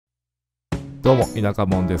どうも、田舎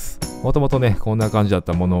もんです。もともとね、こんな感じだっ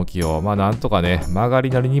た物置を、なんとかね、曲が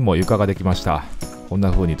りなりにも床ができました。こん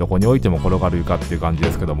な風にどこに置いても転がる床っていう感じ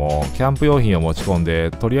ですけども、キャンプ用品を持ち込ん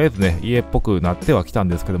で、とりあえずね、家っぽくなってはきたん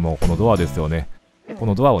ですけども、このドアですよね。こ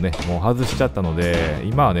のドアをね、もう外しちゃったので、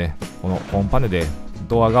今はね、このコンパネで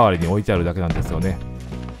ドア代わりに置いてあるだけなんですよね。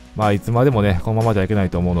いつまでもね、このままじゃいけな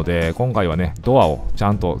いと思うので、今回はね、ドアをち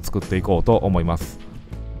ゃんと作っていこうと思います。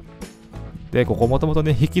で、ここもともと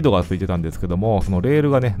ね、引き戸がついてたんですけども、そのレー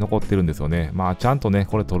ルがね、残ってるんですよね。ちゃんとね、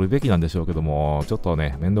これ取るべきなんでしょうけども、ちょっと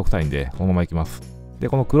ね、めんどくさいんで、このまま行きます。で、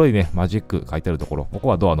この黒いね、マジック書いてあるところ、ここ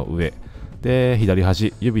はドアの上。で、左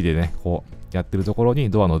端、指でね、こう、やってるところに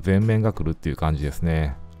ドアの前面が来るっていう感じです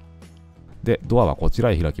ね。で、ドアはこち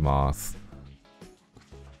らへ開きます。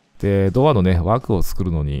で、ドアのね、枠を作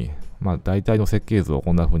るのに、大体の設計図を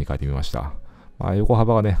こんな風に書いてみました。横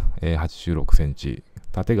幅がね、86センチ、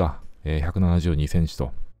縦が172センチ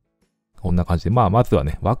と、こんな感じで、まずは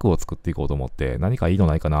ね、枠を作っていこうと思って、何かいいの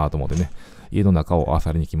ないかなと思ってね、家の中を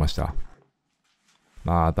漁りに来ました。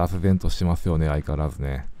脱然としてますよね、相変わらず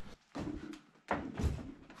ね。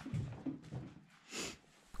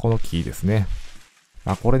この木ですね。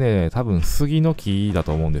これね、多分杉の木だ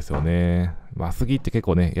と思うんですよね。杉って結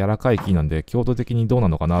構ね、柔らかい木なんで、強度的にどうな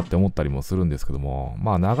のかなって思ったりもするんですけども、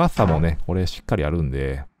長さもね、これしっかりあるん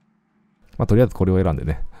で、とりあえずこれを選んで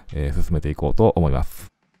ね、進めていこうと思います。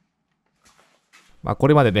こ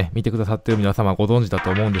れまでね、見てくださってる皆様ご存知だと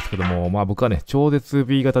思うんですけども、僕はね、超絶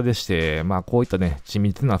B 型でして、こういったね、緻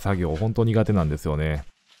密な作業、本当苦手なんですよね。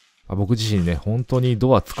僕自身ね、本当に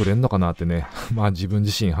ドア作れんのかなってね、自分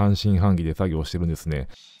自身半信半疑で作業してるんですね。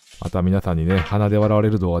また皆さんにね、鼻で笑われ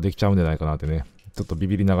る動画できちゃうんじゃないかなってね、ちょっとビ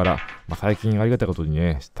ビりながら、最近ありがたいことに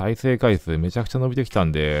ね、再生回数めちゃくちゃ伸びてきた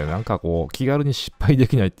んで、なんかこう、気軽に失敗で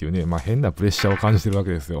きないっていうね、変なプレッシャーを感じてるわ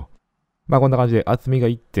けですよ。こんな感じで厚みが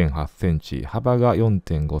 1.8 センチ、幅が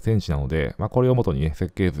 4.5 センチなので、これを元にね、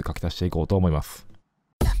設計図書き足していこうと思います。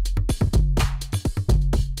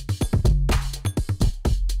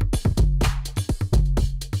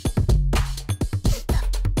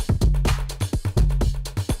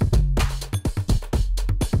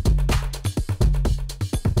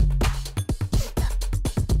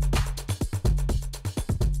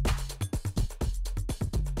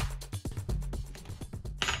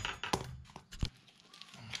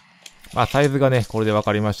サイズがね、これで分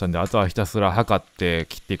かりましたんで、あとはひたすら測って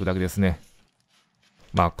切っていくだけですね。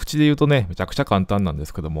口で言うとね、めちゃくちゃ簡単なんで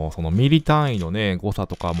すけども、そのミリ単位のね、誤差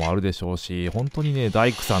とかもあるでしょうし、本当にね、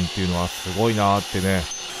大工さんっていうのはすごいなーってね、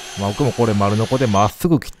僕もこれ丸ノコでまっす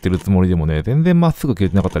ぐ切ってるつもりでもね、全然まっすぐ切れ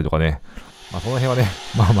てなかったりとかね、その辺はね、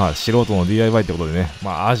素人の DIY ってことでね、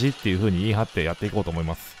味っていう風に言い張ってやっていこうと思い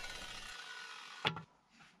ます。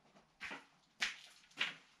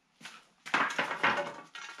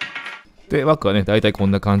で、枠はね、だいたいこ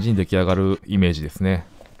んな感じに出来上がるイメージですね。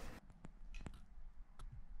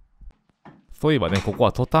そういえばね、ここ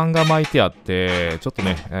はトタンが巻いてあって、ちょっと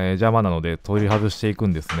ね、邪魔なので取り外していく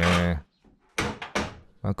んですね。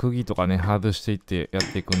釘とかね、外していってや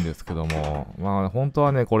っていくんですけども、本当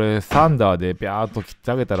はね、これサンダーでビャーっと切っ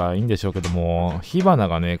てあげたらいいんでしょうけども、火花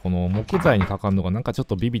がね、この木材にかかるのがなんかちょっ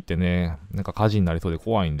とビビってね、なんか火事になりそうで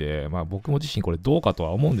怖いんで、僕も自身これどうかと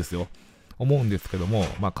は思うんですよ。思うんですけども、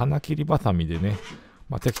金切りばさみでね、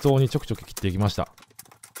適当にちょくちょく切っていきました。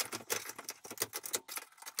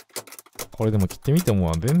これでも切ってみて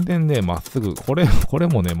も全然ね、まっすぐ、これ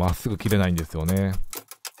もね、まっすぐ切れないんですよね。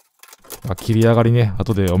切り上がりね、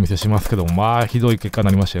後でお見せしますけども、ひどい結果に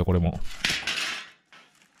なりましたよ、これも。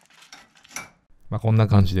こんな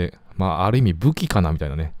感じで、ある意味武器かなみたい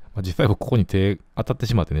なね。実際僕ここに手当たって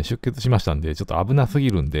しまってね、出血しましたんで、ちょっと危なすぎ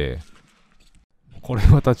るんで、これ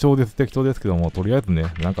また超絶適当ですけども、とりあえずね、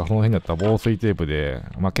なんかその辺だったら防水テープで、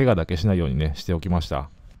怪我だけしないようにね、しておきました。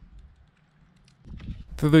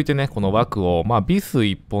続いてね、この枠を、ビス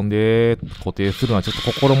1本で固定するのはちょっ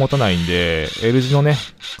と心もたないんで、L 字のね、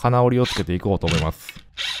金折りをつけていこうと思います。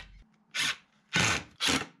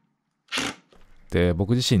で、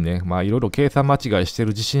僕自身ね、いろいろ計算間違いしてる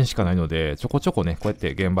自信しかないので、ちょこちょこね、こうやっ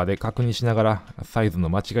て現場で確認しながら、サイズの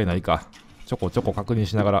間違いないか、ちょこちょこ確認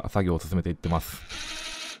しながら作業を進めていってます。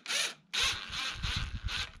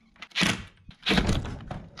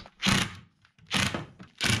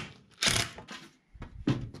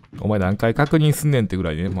お前何回確認すんねんってぐ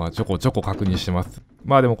らいね、ちょこちょこ確認してます。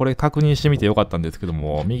でもこれ確認してみてよかったんですけど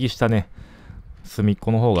も、右下ね、隅っ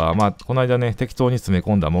この方が、この間ね、適当に詰め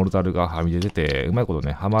込んだモルタルがはみ出てて、うまいこと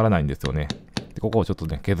ね、はまらないんですよね。で、ここをちょっと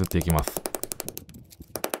ね、削っていきます。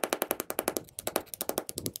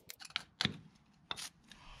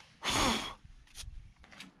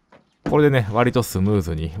これでね、割とスムー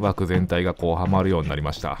ズに枠全体がこうはまるようになり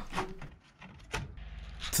ました。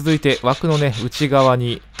続いて枠のね、内側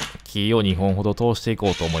にキーを2本ほど通してい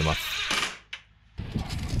こうと思います。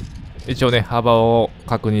一応ね、幅を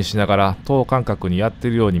確認しながら等間隔にやって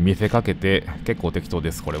るように見せかけて、結構適当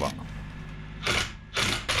です、これは。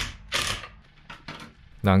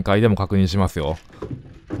何回でも確認しますよ。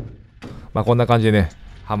まあこんな感じでね、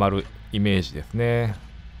はまるイメージですね。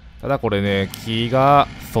ただこれね、木が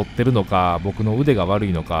反ってるのか、僕の腕が悪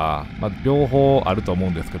いのか、まあ、両方あると思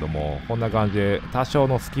うんですけども、こんな感じで多少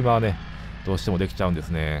の隙間はね、どうしてもできちゃうんです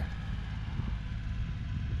ね。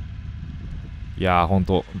いやー、ほん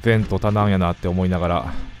と、前途多難やなって思いなが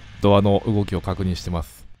ら、ドアの動きを確認してま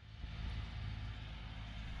す。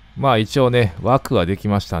まあ一応ね、枠はでき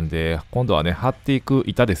ましたんで、今度はね、貼っていく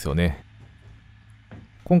板ですよね。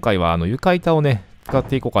今回は床板をね、使っ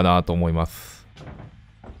ていこうかなと思います。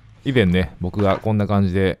以前ね、僕がこんな感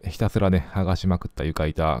じでひたすらね、剥がしまくった床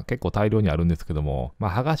板、結構大量にあるんですけども、ま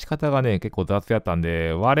あ剥がし方がね、結構雑やったん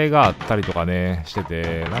で、割れがあったりとかね、して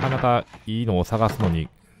て、なかなかいいのを探すのに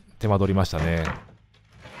手間取りましたね。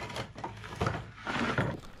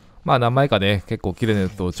まあ何枚かね、結構綺麗なや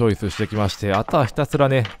つをチョイスしてきまして、あとはひたすら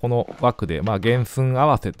ね、この枠で、まあ原寸合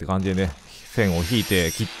わせって感じでね、線を引い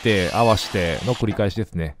て、切って、合わしての繰り返しで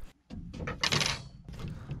すね。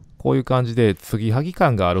こういう感じで、継ぎはぎ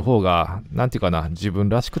感がある方が、なんていうかな、自分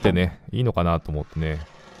らしくてね、いいのかなと思ってね、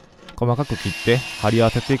細かく切って、貼り合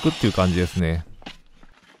わせていくっていう感じですね。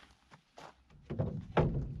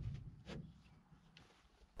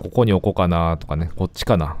ここに置こうかなとかね、こっち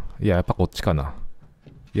かな。いや、やっぱこっちかな。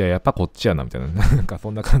いや、やっぱこっちやな、みたいな。なんか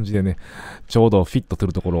そんな感じでね、ちょうどフィットす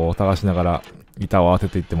るところを探しながら、板を合わせ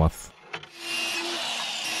ていってます。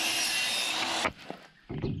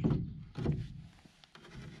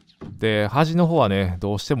で、端の方はね、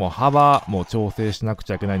どうしても幅も調整しなくち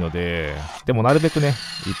ゃいけないので、でもなるべくね、いっ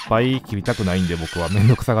ぱい切りたくないんで、僕はめん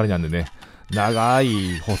どくさがりなんでね、長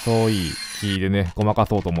い、細い木でね、ごまか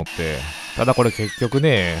そうと思って、ただこれ結局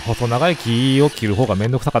ね、細長い木を切る方がめ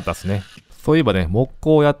んどくさかったっすね。そういえばね、木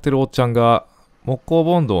工をやってるおっちゃんが、木工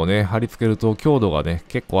ボンドをね、貼り付けると強度がね、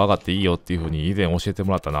結構上がっていいよっていう風に以前教えて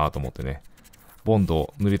もらったなと思ってね、ボンド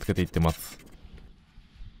を塗り付けていってます。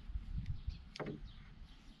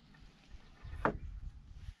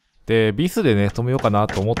で、ビスでね、止めようかな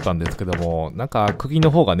と思ったんですけども、なんか釘の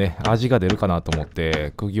方がね、味が出るかなと思っ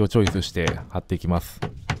て、釘をチョイスして貼っていきます。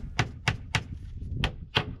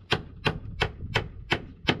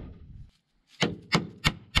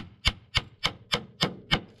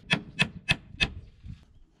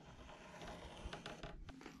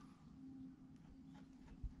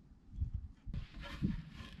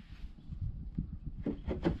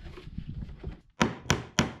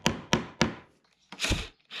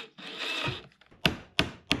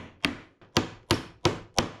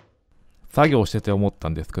作業してて思った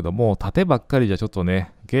んですけども、縦ばっかりじゃちょっと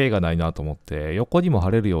ね、芸がないなと思って、横にも貼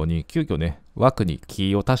れるように、急遽ね、枠に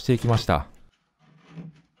木を足していきました。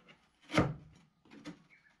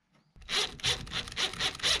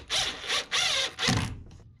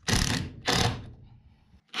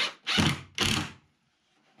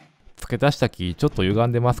付け足した木、ちょっと歪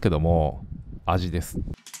んでますけども、味です。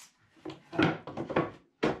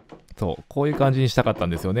そう、こういう感じにしたかったん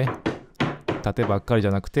ですよね。縦ばっかりじ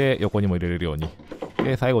ゃなくて横にも入れれるように。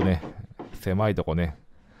で、最後ね、狭いとこね、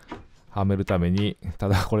はめるために、た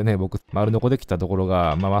だこれね、僕、丸ノコで切ったところ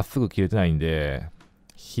が、まっすぐ切れてないんで、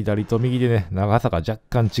左と右でね、長さが若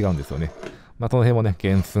干違うんですよね。まあ、その辺もね、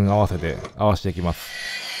原寸合わせて合わせていきます。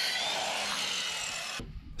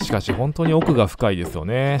しかし本当に奥が深いですよ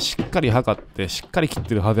ね。しっかり測ってしっかり切っ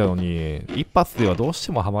てるはずなのに、一発ではどうし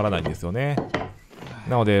てもはまらないんですよね。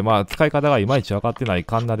なので、まあ、使い方がいまいち分かってない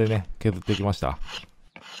カンナでね、削っていきました。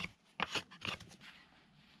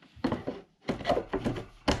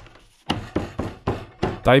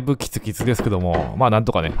だいぶキツキツですけども、まあ、なん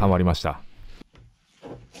とかね、はまりました。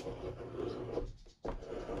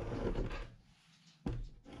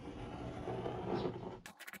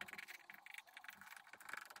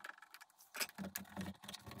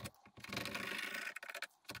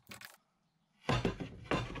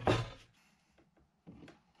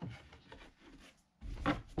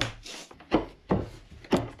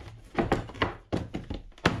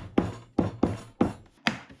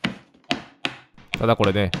ただこ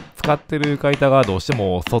れね、使ってる床板がどうして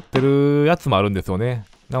も反ってるやつもあるんですよね。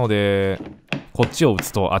なので、こっちを打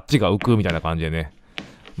つとあっちが浮くみたいな感じでね。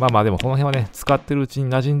まあまあでもその辺はね、使ってるうち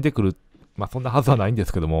に馴染んでくる。まあそんなはずはないんで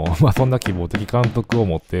すけども、まあそんな希望的監督を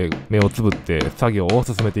持って目をつぶって作業を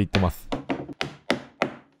進めていってます。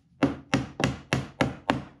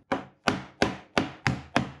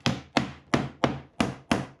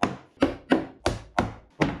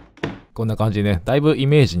こんな感じでね、だいぶイ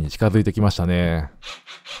メージに近づいてきましたね。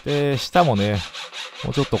で、下もね、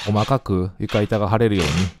もうちょっと細かく床板が張れるよう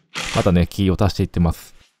に、またね、木を足していってま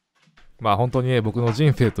す。まあ本当にね、僕の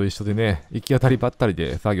人生と一緒でね、行き当たりばったり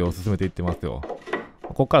で作業を進めていってますよ。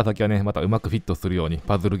ここから先はね、またうまくフィットするように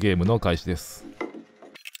パズルゲームの開始です。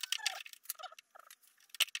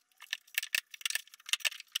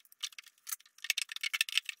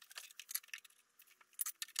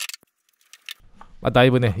まあ、だ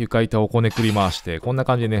いぶね、床板をこねくり回して、こんな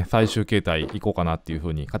感じでね、最終形態いこうかなっていう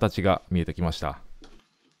風に形が見えてきました。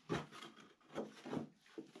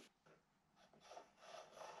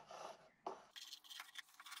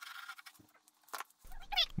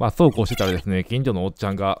まあ、そうこうしてたらですね、近所のおっち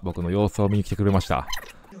ゃんが僕の様子を見に来てくれました。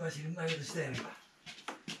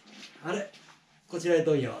あれこちらへ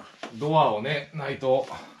とんやわ。ドアをね、ないと、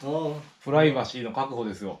プライバシーの確保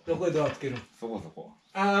ですよ。どこへドアつける？そこそこ。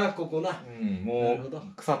ああ、ここな。うん、もう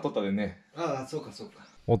腐っとったでね。ああ、そうかそうか。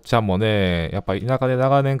おっちゃんもね、やっぱり田舎で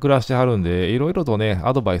長年暮らしてはるんで、いろいろとね、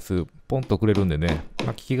アドバイスポンとくれるんでね、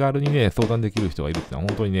まあ、気軽にね、相談できる人がいるってのは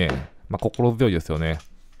本当にね、まあ、心強いですよね。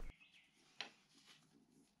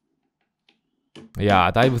いや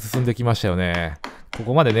ー、だいぶ進んできましたよね。こ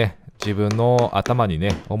こまでね、自分の頭に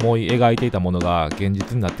ね、思い描いていたものが現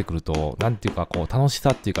実になってくると、なんていうか、こう、楽しさ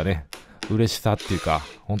っていうかね、嬉しさっていうか、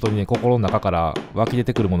本当にね、心の中から湧き出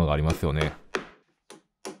てくるものがありますよね。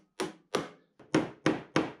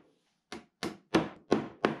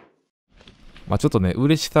まあちょっとね、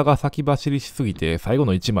嬉しさが先走りしすぎて、最後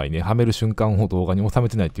の1枚ね、はめる瞬間を動画に収め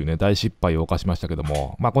てないっていうね、大失敗を犯しましたけど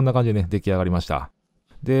も、まあこんな感じでね、出来上がりました。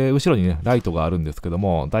で、後ろにね、ライトがあるんですけど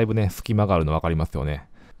も、だいぶね、隙間があるの分かりますよね。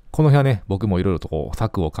この部屋ね、僕もいろいろとこう、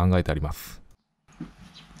策を考えてあります。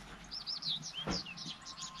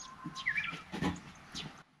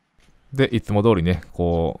で、いつも通りね、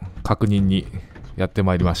こう、確認にやって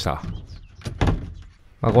まいりました。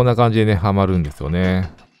まあこんな感じでね、はまるんですよ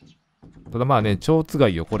ね。ただまあね、蝶つが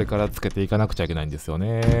いをこれからつけていかなくちゃいけないんですよ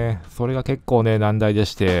ね。それが結構ね、難題で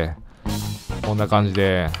して、こんな感じ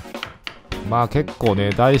で、まあ結構ね、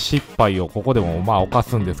大失敗をここでもまあ犯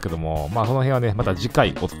すんですけども、まあその辺はね、また次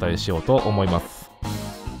回お伝えしようと思います。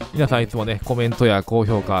皆さんいつもね、コメントや高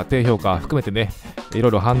評価、低評価含めてね、いろ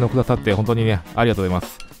いろ反応くださって本当にね、ありがとうございま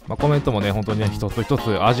す。まあ、コメントもね、本当にね、一つ一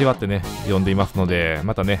つ味わってね、読んでいますので、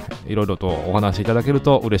またね、いろいろとお話しいただける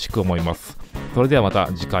と嬉しく思います。それではまた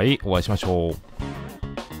次回お会いしましょう。